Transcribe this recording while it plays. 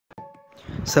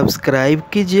Subscribe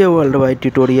कीजिए world wide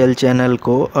tutorial channel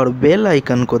को और बेल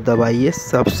आइकन को दबाइए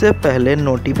सबसे पहले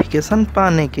नोटिफिकेशन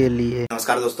पाने के लिए।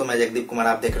 नमस्कार दोस्तों, मैं जगदीप कुमार,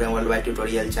 आप देख रहे हैं वर्ल्ड वाइड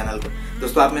ट्यूटोरियल चैनल को।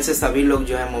 दोस्तों, आप में से सभी लोग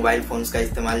जो है मोबाइल फोन्स का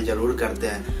इस्तेमाल जरूर करते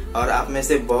हैं और आप में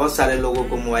से बहुत सारे लोगों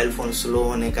को मोबाइल फोन स्लो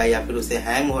होने का या फिर उसे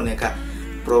हैंग होने का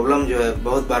प्रॉब्लम जो है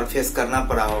बहुत बार फेस करना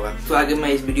पड़ा होगा। तो आगे मैं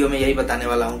इस वीडियो में यही बताने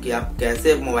वाला हूं कि आप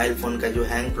कैसे मोबाइल फोन का जो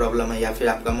हैंग प्रॉब्लम है या फिर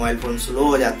आपका मोबाइल फोन स्लो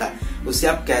हो जाता है उससे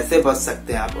आप कैसे बच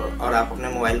सकते हैं और आप अपने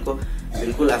मोबाइल को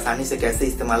बिल्कुल आसानी से कैसे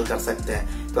इस्तेमाल कर सकते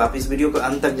हैं। तो आप इस वीडियो को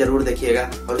अंत तक जरूर देखिएगा।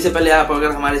 और इससे पहले आप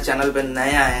अगर हमारे चैनल पर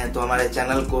नए आए हैं तो हमारे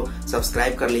चैनल को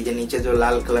सब्सक्राइब कर लीजिए। नीचे जो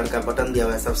लाल कलर का बटन दिया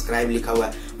हुआ है सब्सक्राइब लिखा हुआ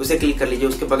है उसे क्लिक कर लीजिए।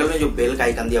 उसके बगल में जो बेल का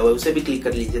आइकन दिया हुआ है उसे भी क्लिक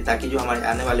कर लीजिए ताकि जो हमारे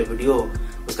आने वाले वीडियो हो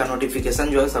उसका नोटिफिकेशन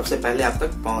जो है सबसे पहले आप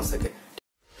तक पहुंच सके।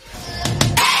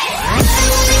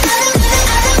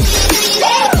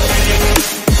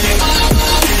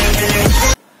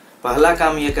 पहला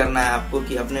काम ये करना है आपको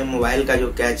कि अपने मोबाइल का जो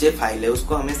कैचे फाइल है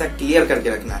उसको हमेशा क्लियर करके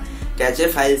रखना है। कैचे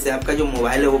फाइल से आपका जो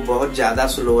मोबाइल है वो बहुत ज्यादा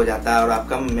स्लो हो जाता है और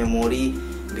आपका मेमोरी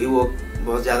भी वो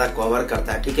बहुत ज्यादा कवर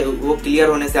करता है। ठीक है, वो क्लियर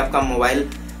होने से आपका मोबाइल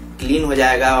क्लीन हो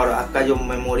जाएगा और आपका जो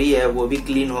मेमोरी है वो भी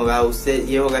क्लीन होगा। उससे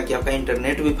ये होगा कि आपका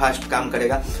इंटरनेट भी फास्ट काम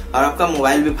करेगा और आपका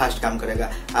मोबाइल भी फास्ट काम करेगा।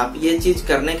 आप ये चीज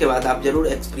करने के बाद आप जरूर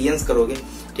एक्सपीरियंस करोगे।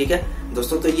 ठीक है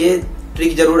दोस्तों, तो ये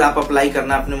ट्रिक जरूर आप अप्लाई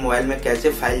करना। अपने मोबाइल में कैचे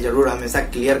फाइल जरूर हमेशा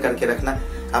क्लियर करके रखना।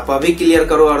 आप अभी क्लियर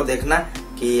करो और देखना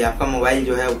कि आपका मोबाइल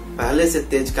जो है पहले से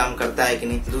तेज काम करता है कि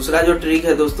नहीं। दूसरा जो ट्रिक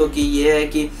है दोस्तों कि ये है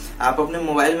कि आप अपने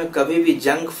मोबाइल में कभी भी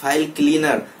जंक फाइल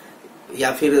क्लीनर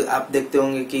या फिर आप देखते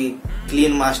होंगे कि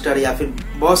क्लीन मास्टर या फिर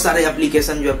बहुत सारे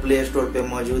एप्लीकेशन जो है प्ले स्टोर पे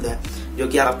मौजूद है जो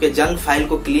कि आपके जंक फाइल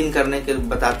को क्लीन करने के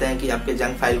बताते हैं कि आपके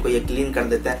जंक फाइल को ये क्लीन कर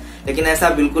देता है, लेकिन ऐसा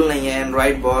बिल्कुल नहीं है।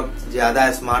 एंड्रॉइड बहुत ज्यादा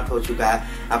स्मार्ट हो चुका है,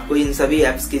 आपको इन सभी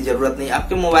एप्स की जरूरत नहीं।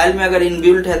 आपके मोबाइल में अगर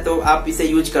इनबिल्ट है तो आप इसे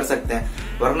यूज कर सकते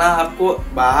हैं, वरना आपको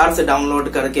बाहर से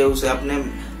डाउनलोड करके उसे अपने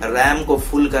रैम को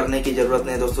फुल करने की जरूरत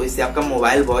नहीं दोस्तों। इससे आपका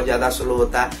मोबाइल बहुत ज्यादा स्लो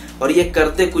होता है और ये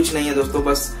करते कुछ नहीं है दोस्तों।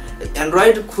 बस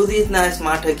एंड्रॉइड खुद ही इतना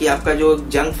स्मार्ट है कि आपका जो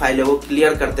जंक फाइल है वो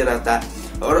क्लियर करते रहता है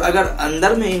और अगर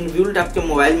अंदर में इनबिल्ट आपके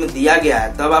मोबाइल में दिया गया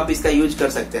है तब आप इसका यूज कर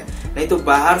सकते हैं, नहीं तो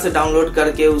बाहर से डाउनलोड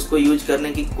करके उसको यूज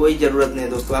करने की कोई जरूरत नहीं है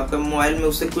दोस्तों। आपका मोबाइल में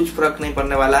उससे कुछ फर्क नहीं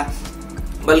पड़ने वाला,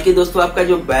 बल्कि दोस्तों आपका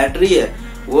जो बैटरी है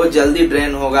वो जल्दी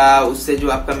ड्रेन होगा। उससे जो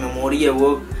आपका मेमोरी है वो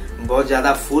बहुत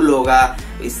ज्यादा फुल होगा।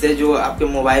 इससे जो आपके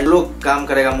मोबाइल काम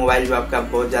करेगा, मोबाइल जो आपका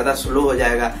बहुत ज्यादा स्लो हो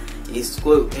जाएगा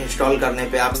इसको इंस्टॉल करने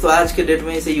पे। आप तो आज के डेट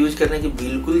में इसे यूज करने की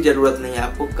बिल्कुल जरूरत नहीं है।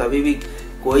 आपको कभी भी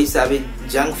कोई सा भी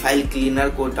जंक फाइल क्लीनर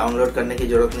को डाउनलोड करने की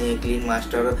जरूरत नहीं है। क्लीन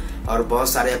मास्टर और बहुत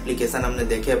सारे एप्लीकेशन हमने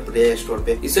देखे प्ले स्टोर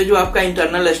पे, इससे जो आपका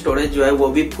इंटरनल स्टोरेज जो है वो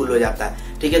भी फुल हो जाता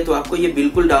है। ठीक है, तो आपको ये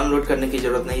बिल्कुल डाउनलोड करने की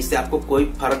जरूरत नहीं, इससे आपको कोई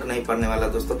फर्क नहीं पड़ने वाला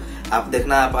दोस्तों। आप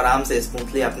देखना, आप आराम से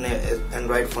स्मूथली अपने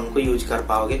एंड्रॉइड फोन को यूज कर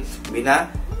पाओगे बिना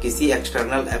किसी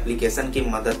एक्सटर्नल एप्लीकेशन की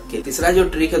मदद के। तीसरा जो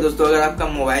ट्रिक है दोस्तों, अगर आपका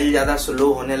मोबाइल ज्यादा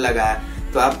स्लो होने लगा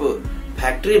है तो आप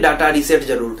फैक्ट्री डाटा रीसेट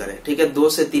जरूर करें। ठीक है, 2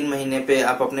 से 3 महीने पे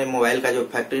आप अपने मोबाइल का जो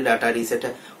फैक्ट्री डाटा रीसेट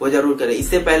है वो जरूर करें।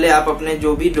 इससे पहले आप अपने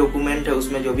जो भी डॉक्यूमेंट है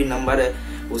उसमें जो भी नंबर है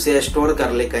उसे स्टोर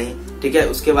कर ले कहीं। ठीक है,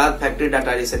 उसके बाद फैक्ट्री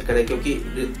डाटा रीसेट करें, क्योंकि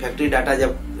फैक्ट्री डाटा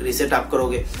जब रीसेट आप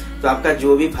करोगे तो आपका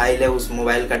जो भी फाइल है उस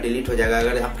मोबाइल का डिलीट हो जाएगा।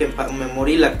 अगर आपके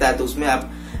मेमोरी लगता है तो उसमें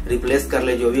आप रिप्लेस कर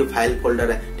ले जो भी फाइल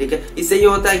फोल्डर है। ठीक है, इससे ये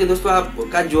होता है कि दोस्तों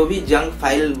आपका जो भी जंक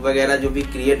फाइल वगैरह जो भी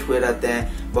क्रिएट हुए रहते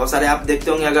हैं बहुत सारे, आप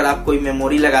देखते होंगे अगर आप कोई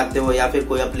मेमोरी लगाते हो या फिर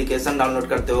कोई एप्लीकेशन डाउनलोड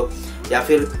करते हो या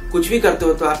फिर कुछ भी करते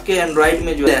हो तो आपके एंड्रॉइड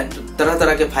में जो है तरह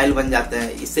तरह के फाइल बन जाते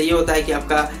हैं। इससे ये होता है कि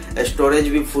आपका स्टोरेज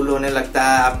भी फुल होने लगता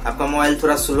है, आपका मोबाइल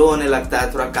थोड़ा स्लो होने लगता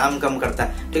है, थोड़ा काम कम करता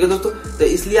है। ठीक है दोस्तों, तो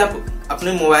इसलिए आप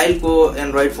अपने मोबाइल को,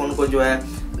 एंड्रॉइड फोन को जो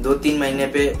है 2-3 महीने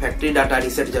पे फैक्ट्री डाटा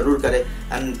रीसेट जरूर करें।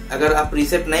 अगर आप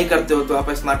रीसेट नहीं करते हो तो आप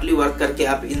स्मार्टली वर्क करके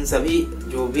आप इन सभी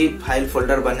जो भी फाइल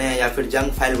फोल्डर बने हैं या फिर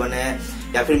जंक फाइल बने हैं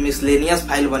या फिर मिसलेनियस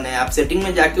फाइल बने हैं, आप सेटिंग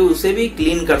में जाके उसे भी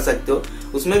क्लीन कर सकते हो,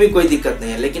 उसमें भी कोई दिक्कत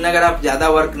नहीं है। लेकिन अगर आप ज्यादा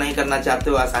वर्क नहीं करना चाहते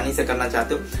हो, आसानी से करना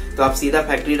चाहते हो तो आप सीधा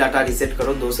फैक्ट्री डाटा रीसेट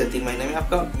करो। 2 से 3 महीने में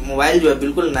आपका मोबाइल जो है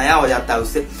बिल्कुल नया हो जाता है।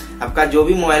 उससे आपका जो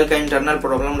भी मोबाइल का इंटरनल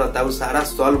प्रॉब्लम रहता है वो सारा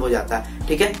सॉल्व हो जाता है।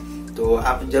 ठीक है, तो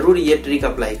आप जरूर ये ट्रिक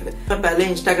अप्लाई करें। मैं पहले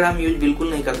इंस्टाग्राम यूज बिल्कुल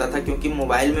नहीं करता था क्योंकि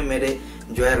मोबाइल में मेरे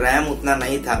जो है रैम उतना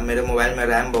नहीं था, मेरे मोबाइल में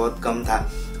रैम बहुत कम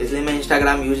था, इसलिए मैं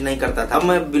इंस्टाग्राम यूज नहीं करता था। अब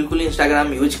मैं बिल्कुल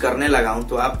इंस्टाग्राम यूज करने लगा हूँ।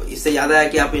 तो आप इससे याद आया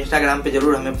कि आप इंस्टाग्राम पे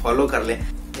जरूर हमें फॉलो कर लें।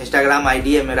 इंस्टाग्राम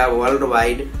आईडी है मेरा वर्ल्ड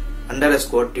वाइड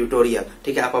 _ट्यूटोरियल।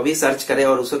 ठीक है, आप अभी सर्च करें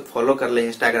और उसे फॉलो कर ले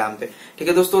इंस्टाग्राम पे। ठीक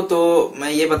है दोस्तों, तो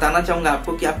मैं ये बताना चाहूंगा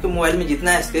आपको कि आपके मोबाइल में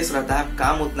जितना स्पेस रहता है आप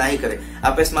काम उतना ही करें।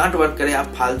 आप स्मार्ट वर्क करें,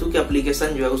 आप फालतू के एप्लीकेशन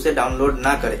जो है उसे डाउनलोड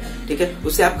ना करें। ठीक है,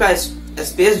 उससे आपका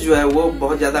स्पेस जो है वो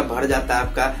बहुत ज्यादा भर जाता है।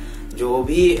 आपका जो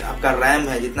भी आपका रैम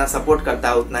है जितना सपोर्ट करता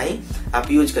है उतना ही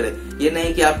आप यूज करें। ये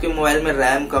नहीं कि आपके मोबाइल में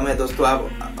रैम कम है दोस्तों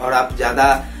आप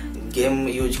ज्यादा गेम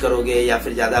यूज करोगे या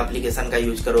फिर ज्यादा एप्लीकेशन का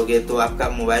यूज करोगे तो आपका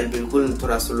मोबाइल बिल्कुल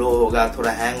थोड़ा स्लो होगा,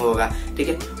 थोड़ा हैंग होगा। ठीक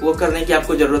है, वो करने की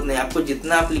आपको जरूरत नहीं। आपको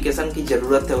जितना एप्लीकेशन की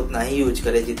जरूरत है उतना ही यूज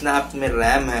करें, जितना आप में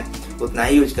रैम है उतना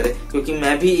ही यूज करें। क्योंकि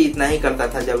मैं भी इतना ही करता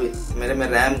था, जब मेरे में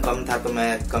रैम कम था तो मैं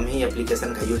कम ही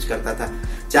एप्लीकेशन का यूज करता था,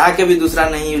 चाह के भी दूसरा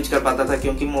नहीं यूज कर पाता था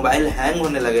क्योंकि मोबाइल हैंग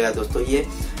होने लगेगा दोस्तों। ये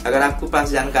अगर आपके पास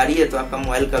जानकारी है तो आपका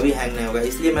मोबाइल कभी हैंग नहीं होगा।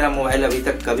 इसलिए मेरा मोबाइल अभी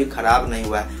तक कभी खराब नहीं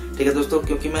हुआ है। ठीक है दोस्तों,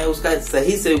 क्योंकि मैं उसका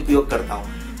सही से उपयोग करता हूँ,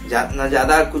 न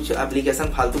ज्यादा कुछ एप्लीकेशन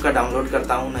फालतू का डाउनलोड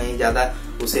करता हूँ, नहीं ज्यादा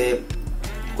उसे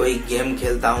कोई गेम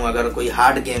खेलता हूँ। अगर कोई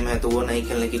हार्ड गेम है तो वो नहीं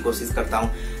खेलने की कोशिश करता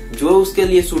हूँ, जो उसके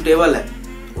लिए सूटेबल है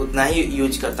उतना ही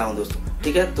यूज करता हूँ दोस्तों।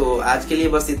 ठीक है, तो आज के लिए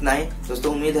बस इतना ही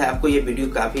दोस्तों। उम्मीद है आपको ये वीडियो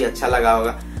काफी अच्छा लगा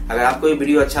होगा। अगर आपको ये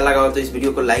वीडियो अच्छा लगा हो तो इस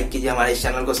वीडियो को लाइक कीजिए, हमारे इस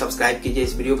चैनल को सब्सक्राइब कीजिए,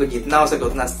 इस वीडियो को जितना हो सके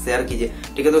उतना शेयर कीजिए।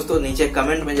 ठीक है दोस्तों, नीचे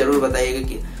कमेंट में जरूर बताइएगा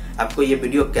कि आपको ये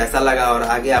वीडियो कैसा लगा और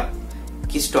आगे आप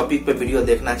किस टॉपिक पे वीडियो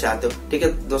देखना चाहते हो। ठीक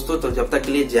है दोस्तों, तो जब तक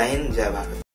के लिए जय हिंद, जय भारत।